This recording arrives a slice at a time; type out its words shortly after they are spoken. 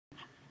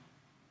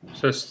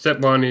So step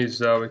one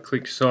is we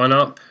click sign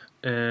up,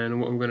 and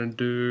what I'm going to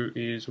do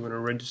is we're going to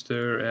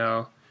register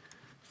our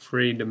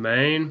free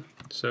domain.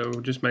 So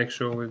we'll just make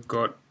sure we've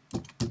got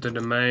the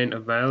domain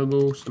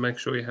available. So make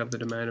sure you have the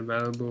domain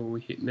available.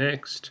 We hit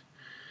next.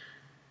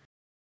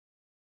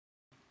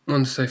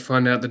 Once they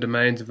find out the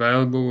domain's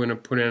available, we're going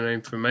to put in our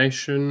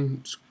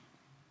information.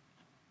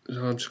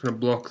 So I'm just going to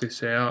block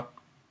this out.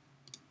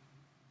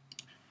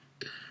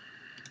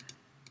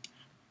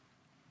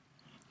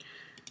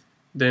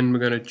 Then we're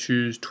going to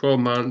choose 12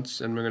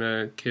 months and we're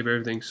going to keep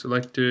everything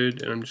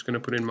selected, and I'm just going to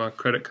put in my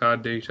credit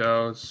card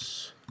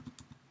details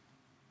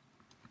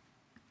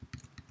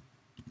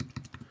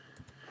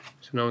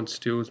so no one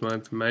steals my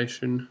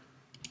information.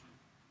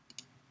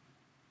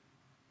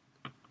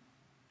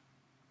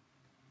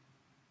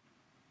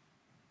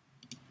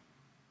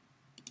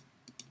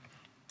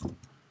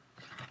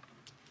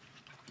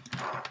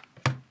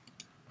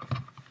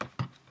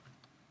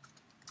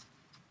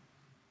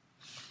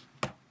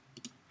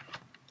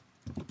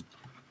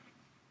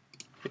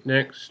 Hit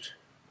next.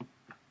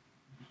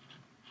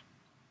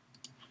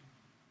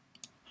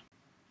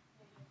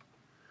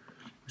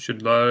 We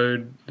should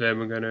load. Then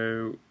we're going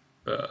to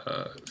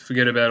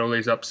forget about all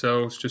these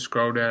upsells, just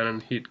scroll down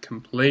and hit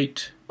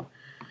complete.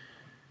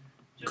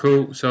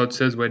 Cool, so it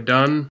says we're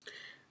done.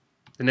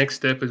 The next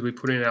step is we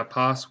put in our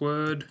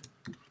password,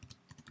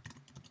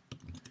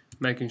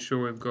 making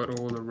sure we've got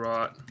all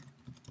the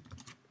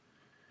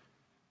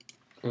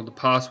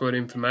password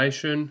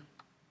information.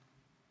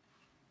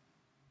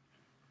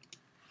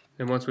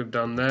 And once we've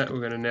done that, we're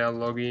going to now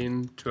log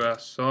in to our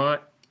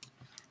site,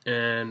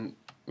 and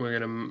we're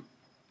going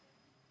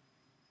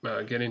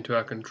to get into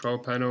our control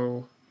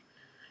panel.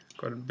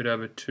 Got a bit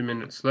over 2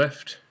 minutes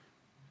left.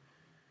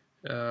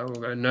 We'll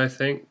go no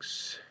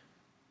thanks.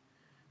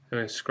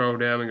 Then we scroll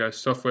down and go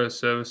software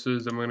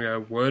services, and we're going to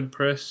go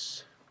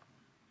WordPress.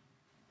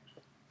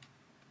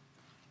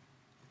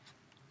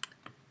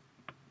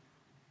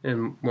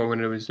 And what we're going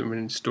to do is we're going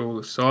to install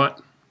the site.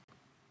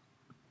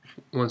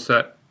 Once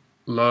that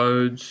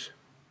loads,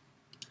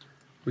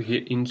 we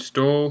hit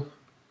install,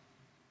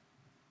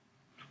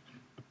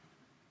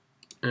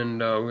 and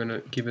we're going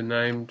to give a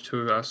name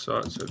to our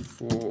site.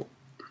 So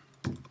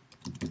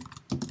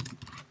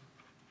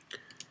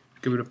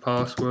give it a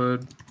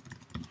password,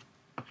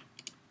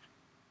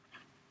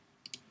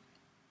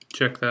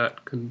 check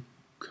that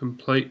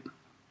complete.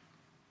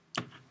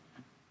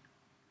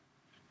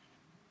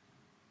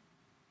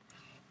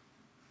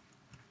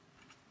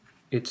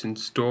 It's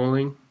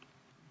installing.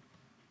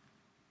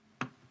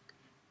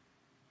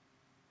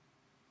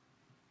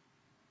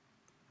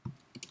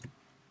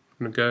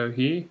 I'm going to go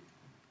here.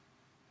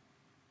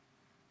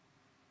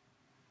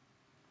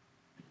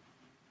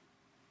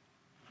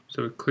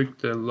 So we click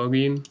the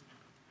login,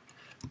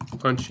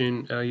 punch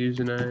in our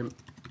username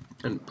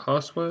and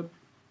password.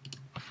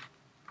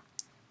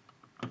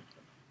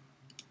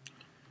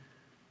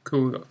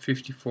 Cool, we've got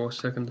 54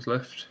 seconds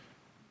left.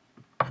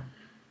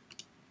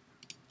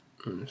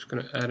 I'm just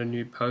going to add a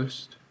new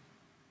post.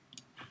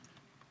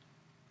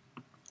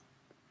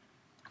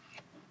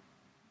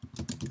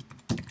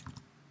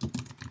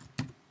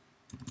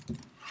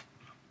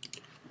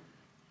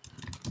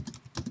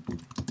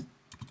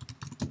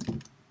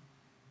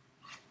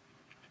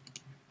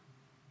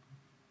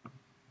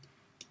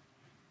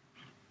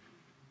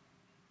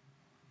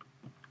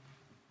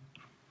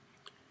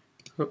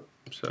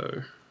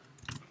 So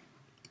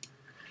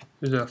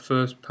this is our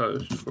first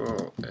post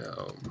for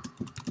our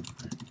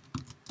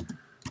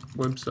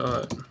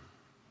website.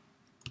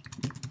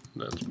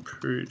 That's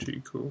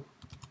pretty cool.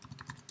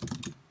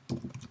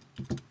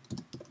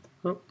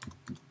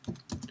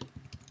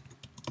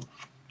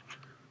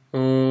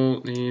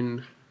 All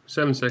in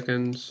 7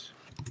 seconds,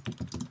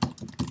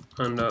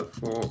 under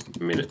 4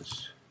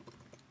 minutes.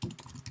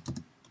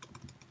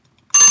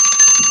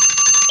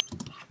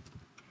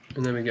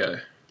 And there we go.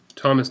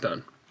 Time is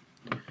done.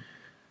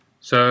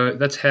 So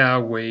that's how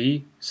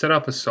we set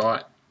up a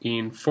site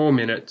in 4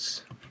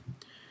 minutes.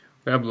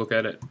 We have a look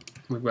at it.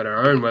 We've got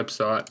our own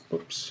website.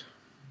 Oops.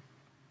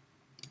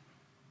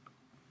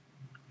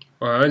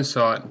 Our own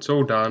site. It's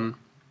all done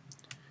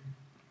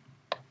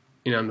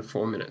in under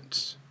 4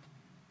 minutes.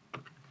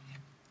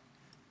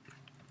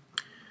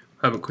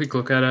 Have a quick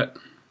look at it.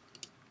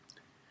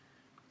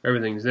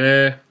 Everything's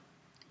there.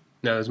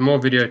 Now there's more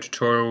video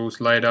tutorials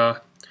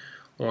later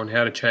on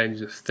how to change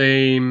the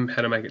theme,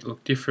 how to make it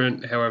look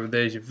different. However,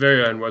 there's your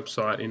very own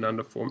website in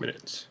under 4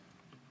 minutes.